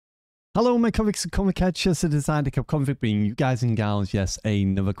Hello, my convicts and comic catchers. It is I, the Convict, bringing you guys and gals, yes,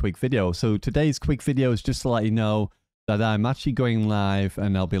 another quick video. So today's quick video is just to let you know that I'm actually going live,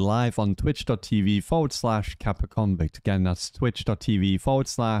 and I'll be live on twitch.tv/kappaconvict. Again, that's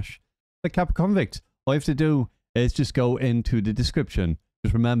twitch.tv/thekappaconvict. All you have to do is just go into the description.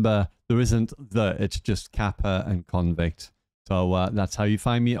 Just remember, there isn't it's just Kappa and Convict. So that's how you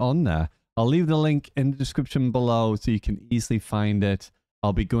find me on there. I'll leave the link in the description below so you can easily find it.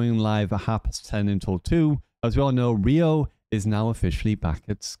 I'll be going live at 10:30 until 2. As we all know, Rio is now officially back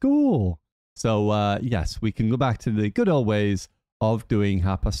at school. So, yes, we can go back to the good old ways of doing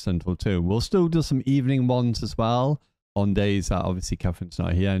 10:30 until 2. We'll still do some evening ones as well on days that obviously Catherine's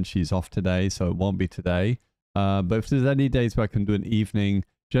not here and she's off today, so it won't be today. But if there's any days where I can do an evening,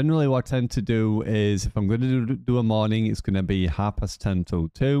 generally what I tend to do is if I'm going to do a morning, it's going to be 10:30 until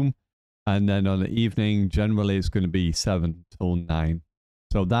 2. And then on the evening, generally it's going to be 7 till 9.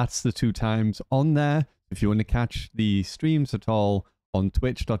 So that's the 2 times on there. If you want to catch the streams at all on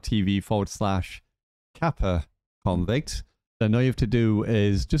twitch.tv/kappaconvict, then all you have to do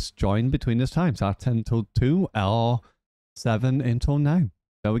is just join between those times at 10 till 2 or 7 until 9.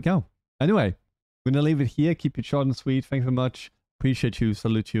 There we go. Anyway, I'm going to leave it here. Keep it short and sweet. Thank you very much. Appreciate you.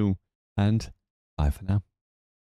 Salute you. And bye for now.